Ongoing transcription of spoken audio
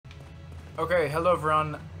Okay, hello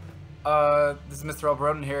everyone. This is Mr.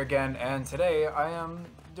 Albroden here again, and today I am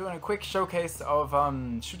doing a quick showcase of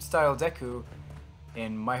shoot style deku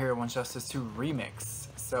in My Hero One Justice 2 Remix.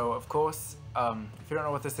 So of course, if you don't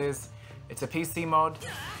know what this is, it's a PC mod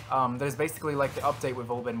that is basically like the update we've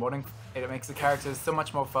all been wanting. It makes the characters so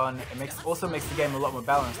much more fun. It also makes the game a lot more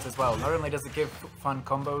balanced as well. Not only does it give fun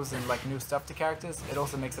combos and like new stuff to characters, it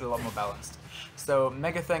also makes it a lot more balanced. So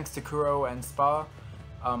mega thanks to Kuro and Spa.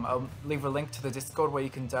 I'll leave a link to the Discord where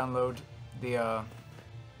you can download the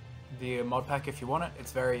mod pack if you want it.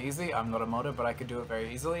 It's very easy. I'm not a modder, but I could do it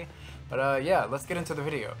very easily. But yeah, let's get into the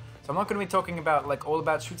video. So I'm not going to be talking about like all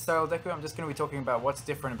about shoot style deku. I'm just going to be talking about what's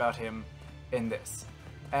different about him in this.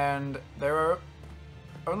 And there are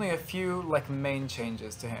only a few like main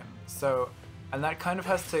changes to him. So, and that kind of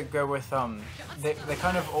has to go with they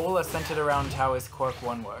kind of all are centered around how his quirk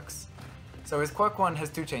 1 works. So his quirk 1 has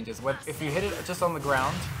two changes. If you hit it just on the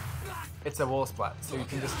ground, it's a wall splat, so you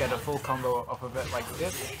can just get a full combo off of it like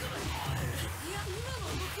this.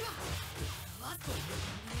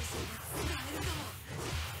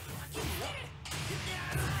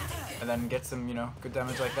 And then get some, you know, good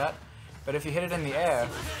damage like that. But if you hit it in the air,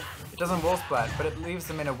 it doesn't wall splat, but it leaves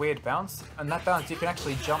them in a weird bounce. And that bounce you can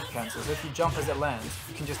actually jump cancel. So if you jump as it lands,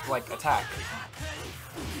 you can just like attack.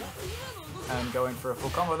 And go in for a full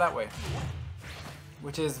combo that way.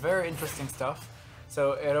 Which is very interesting stuff.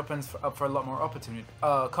 So it opens up for a lot more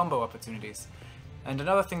combo opportunities. And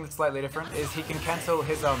another thing that's slightly different is he can cancel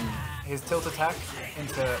his tilt attack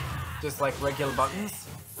into just like regular buttons.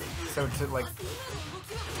 So to like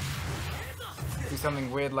do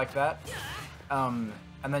something weird like that. And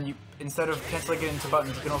then you, instead of cancelling it into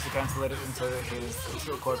buttons, you can also cancel it into his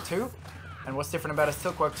tilt quirk 2. And what's different about his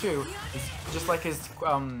tilt quirk 2 is just like his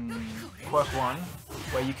quirk 1,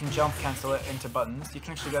 where you can jump cancel it into buttons, you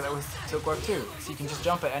can actually do that with tilt quirk 2. So you can just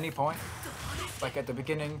jump at any point, like at the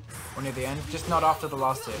beginning or near the end, just not after the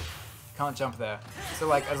last hit. You can't jump there. So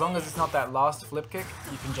like as long as it's not that last flip kick,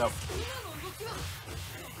 you can jump.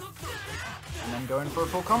 And then go in for a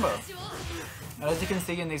full combo. And as you can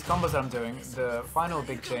see in these combos that I'm doing, the final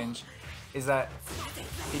big change is that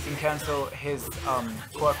he can cancel his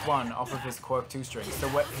quirk 1 off of his quirk 2 string. So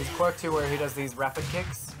his quirk 2 where he does these rapid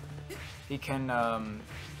kicks, he can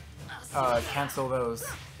cancel those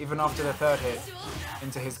even after the third hit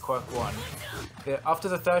into his quirk 1. After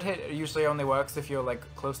the third hit, it usually only works if you're like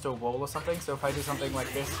close to a wall or something. So if I do something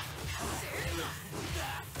like this,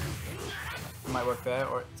 it might work there,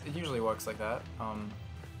 or it usually works like that.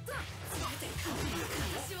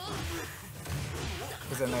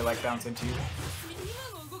 Because then they like bounce into you.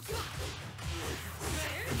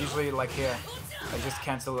 But usually like here, I just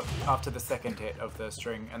cancel it after the second hit of the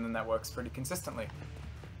string, and then that works pretty consistently.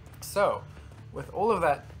 So, with all of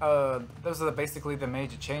that, those are basically the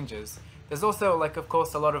major changes. There's also, like, of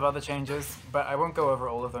course, a lot of other changes, but I won't go over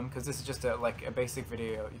all of them because this is just a basic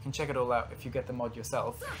video. You can check it all out if you get the mod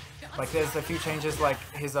yourself. Like, there's a few changes, like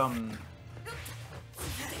his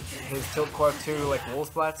tilt quirk 2, like wall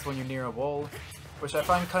splats when you're near a wall, which I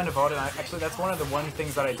find kind of odd, and actually that's one of the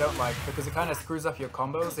things that I don't like, because it kind of screws up your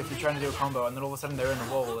combos if you're trying to do a combo and then all of a sudden they're in the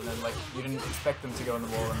wall, and then like you didn't expect them to go in the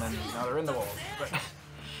wall, and then now they're in the wall.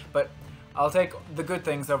 But I'll take the good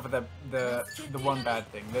things over the one bad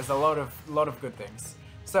thing. There's a lot of good things.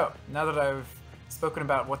 So now that I've spoken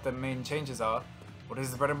about what the main changes are, what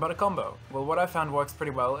is the bread and butter combo? Well, what I found works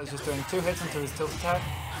pretty well is just doing 2 hits into his tilt attack,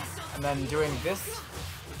 and then doing this.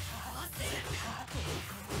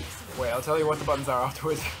 Wait, I'll tell you what the buttons are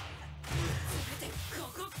afterwards.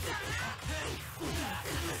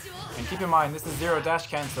 And keep in mind, this is 0 dash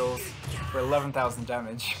cancels for 11,000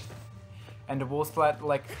 damage. And a wall splat,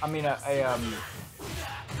 like, I mean a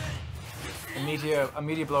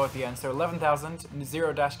meteor blow at the end. So 11,000,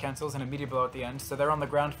 0 dash cancels, and a meteor blow at the end. So they're on the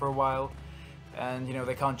ground for a while, and you know,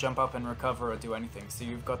 they can't jump up and recover or do anything. So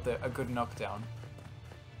you've got a good knockdown.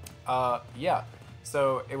 Yeah.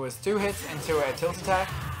 So it was 2 hits into a tilt attack,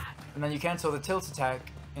 and then you cancel the tilt attack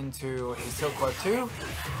into his tilt quirk 2,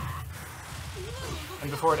 and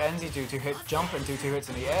before it ends you do 2 hit jump and do 2 hits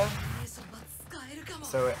in the air.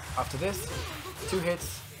 So after this, 2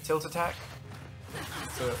 hits, tilt attack,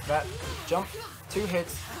 so that jump, 2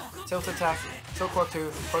 hits, tilt attack, tilt quirk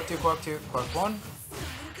 2, quirk 2, quirk 2, quirk 1,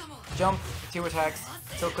 jump, 2 attacks,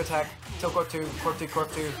 tilt attack, tilt quirk 2, quirk 2,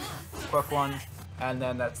 quirk 2, quirk 1, and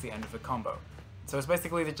then that's the end of the combo. So it's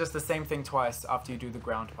basically just the same thing twice after you do the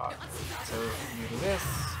ground part. So you do this,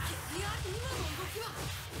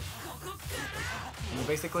 and you're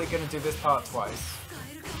basically going to do this part twice.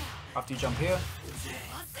 After you jump here,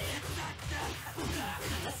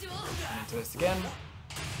 and into this again,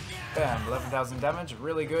 Bam, 11,000 damage,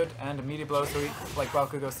 really good, and a media blow, so he, like,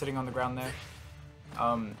 Bakugo's sitting on the ground there.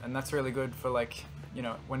 And that's really good for, like, you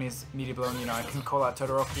know, when he's media blown, you know, I can call out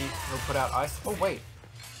Todoroki, he'll put out ice. Oh wait,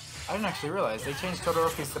 I didn't actually realize, they changed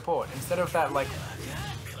Todoroki's support. Instead of that, like...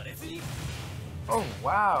 Oh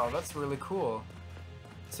wow, that's really cool.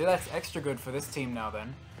 So that's extra good for this team now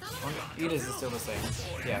then. Ida's is still the same,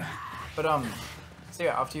 yeah. But so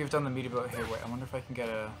yeah, after you've done the media blow, here, wait, I wonder if I can get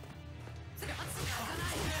a...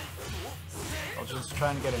 I'll just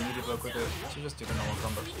try and get a media blow quicker. I should just do the normal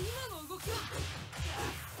combo.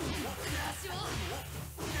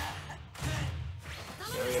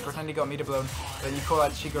 So yeah, pretend you got media blown. Then you call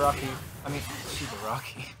out Shigaraki.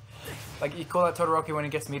 Like, you call out Todoroki when he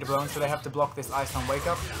gets media blown, so they have to block this ice on wake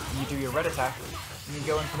up, and you do your red attack, and you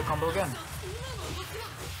go in for the combo again.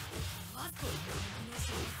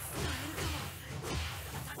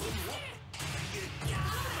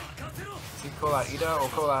 So you call out Ida or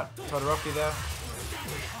call out Todoroki there,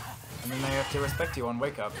 and then they have to respect you on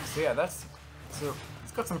wake up. So yeah, so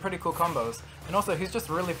it's got some pretty cool combos. And also, he's just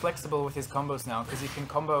really flexible with his combos now, because he can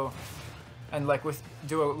combo and like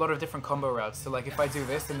do a lot of different combo routes. So like if I do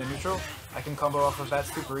this in the neutral, I can combo off of that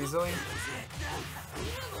super easily.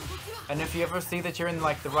 And if you ever see that you're in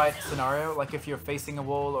like the right scenario, like if you're facing a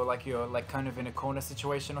wall or like you're like kind of in a corner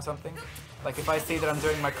situation or something, like if I see that I'm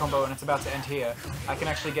doing my combo and it's about to end here, I can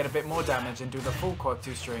actually get a bit more damage and do the full quad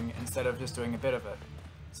 2-string instead of just doing a bit of it.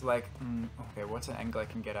 So like, okay, what's an angle I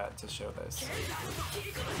can get at to show this?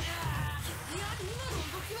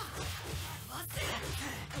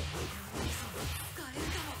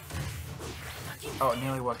 Oh, it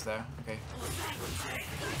nearly worked there. Okay.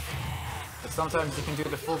 But sometimes you can do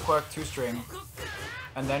the full quirk 2-string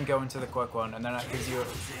and then go into the quirk 1, and then that gives you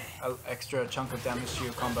an extra chunk of damage to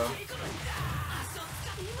your combo.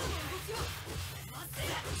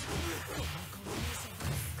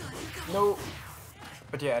 No!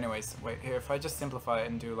 But yeah, anyways, wait, here, if I just simplify it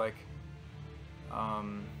and do like,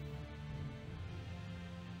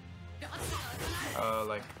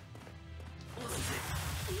 like...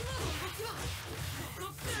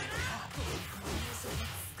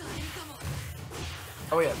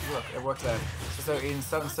 Oh yeah, look, it works out. So in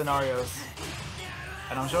certain scenarios,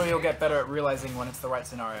 and I'm sure you'll get better at realizing when it's the right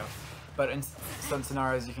scenario, but in certain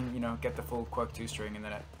scenarios you can, you know, get the full quirk 2-string and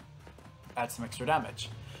then it adds some extra damage.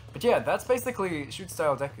 But yeah, that's basically shoot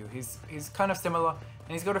style Deku. He's kind of similar, and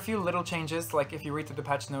he's got a few little changes. Like if you read through the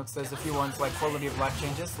patch notes, there's a few ones like quality of life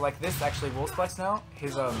changes. Like this actually wall splats now.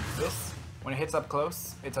 His this, when it hits up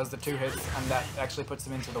close, it does the 2 hits, and that actually puts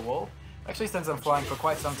him into the wall. Actually sends him flying for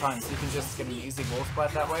quite some time, so you can just get an easy wall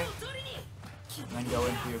splat that way. And then go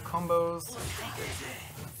in for your combos.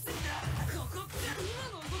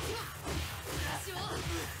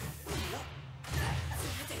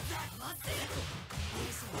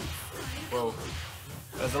 Whoa.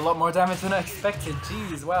 There's a lot more damage than I expected.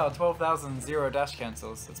 Jeez, wow, 12,000 0 dash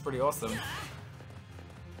cancels. That's pretty awesome.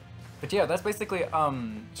 But yeah, that's basically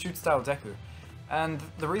shoot style Deku. And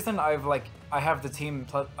the reason I have the team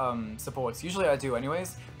supports, usually I do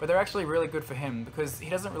anyways, but they're actually really good for him because he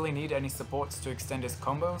doesn't really need any supports to extend his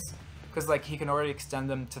combos, because like he can already extend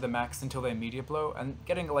them to the max until they media blow, and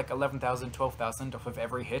getting like 11,000, 12,000 off of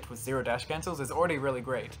every hit with 0 dash cancels is already really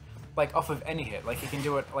great. Like off of any hit, like he can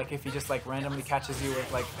do it like if he just like randomly catches you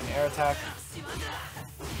with like an air attack, you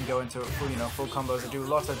can go into full, you know, full combos and do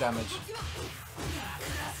lots of damage.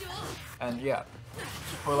 And yeah,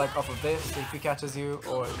 or like off of this, if he catches you,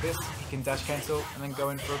 or this, he can dash cancel and then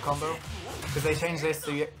go in for a combo. Because they changed this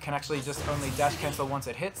so you can actually just only dash cancel once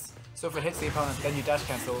it hits. So if it hits the opponent, then you dash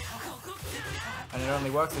cancel, and it only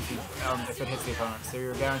works if it hits the opponent. So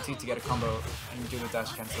you're guaranteed to get a combo and you do the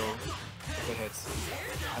dash cancel if it hits.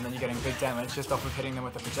 And then you're getting big damage just off of hitting them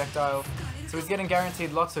with a projectile. So he's getting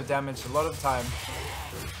guaranteed lots of damage a lot of the time.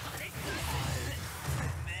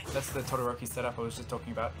 That's the Todoroki setup I was just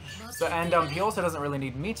talking about. So, and he also doesn't really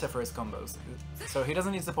need meter for his combos. So he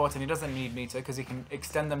doesn't need support and he doesn't need meter because he can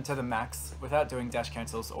extend them to the max without doing dash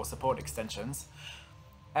cancels or support extensions.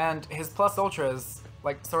 And his plus ultras,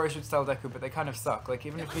 like, sorry shoot style Deku, but they kind of suck. Like,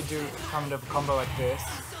 even if you do kind of a combo like this...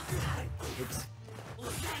 Oops.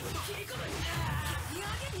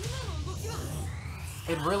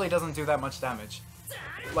 It really doesn't do that much damage.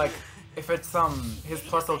 Like, if it's his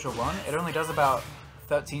plus ultra 1, it only does about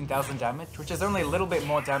 13,000 damage, which is only a little bit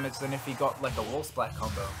more damage than if he got like a wall splat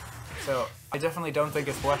combo. So I definitely don't think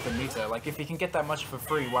it's worth the meter. Like if you can get that much for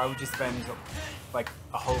free, why would you spend like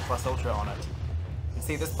a whole plus ultra on it? And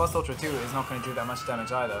see, this plus ultra 2 is not going to do that much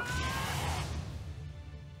damage either.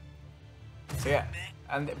 So yeah,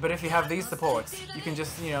 but if you have these supports, you can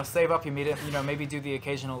just, you know, save up your meter, you know, maybe do the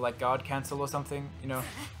occasional like guard cancel or something, you know,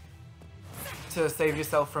 to save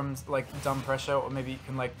yourself from like dumb pressure, or maybe you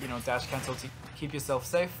can like, you know, dash cancel to keep yourself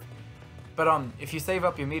safe. But if you save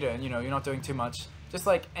up your meter and, you know, you're not doing too much, just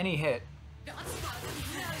like any hit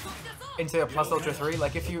into a plus ultra 3,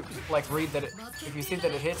 like if you like read that if you see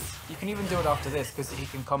that it hits, you can even do it after this because he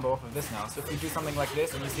can combo off of this now. So if you do something like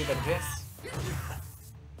this and you see that it hits,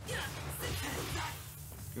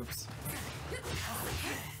 oops,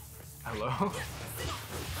 hello.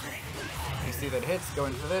 You see that it hits, go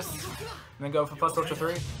in for this, and then go for plus ultra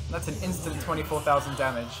 3. That's an instant 24,000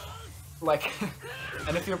 damage. Like,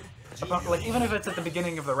 and if you're like, even if it's at the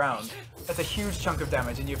beginning of the round, that's a huge chunk of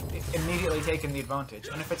damage, and you've immediately taken the advantage.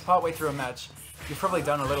 And if it's partway through a match, you've probably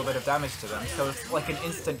done a little bit of damage to them, so it's like an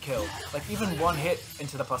instant kill. Like, even one hit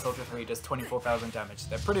into the plus ultra 3 does 24,000 damage.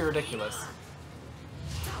 They're pretty ridiculous.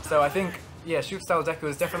 So I think, yeah, Shoot Style Deku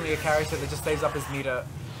is definitely a character that just saves up his meter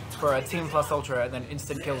for a team plus ultra and then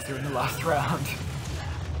instant kills you in the last round.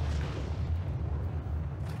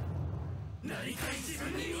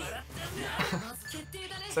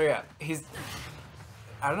 So yeah,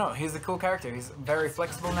 I don't know, he's a cool character. He's very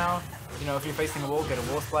flexible now. You know, if you're facing a wall, get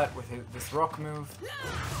a wall splat with this rock move.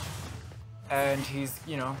 And he's,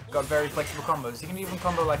 you know, got very flexible combos. You can even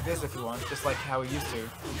combo like this if you want, just like how he used to.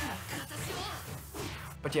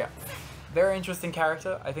 But yeah, very interesting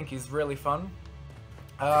character. I think he's really fun.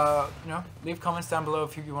 You know, leave comments down below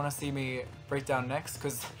if you want to see me break down next,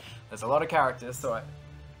 because there's a lot of characters, so I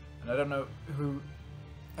don't know who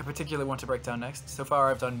I particularly want to break down next. So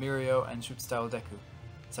far I've done Mirio and Shoot Style Deku.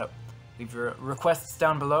 So, leave your requests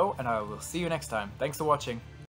down below, and I will see you next time. Thanks for watching.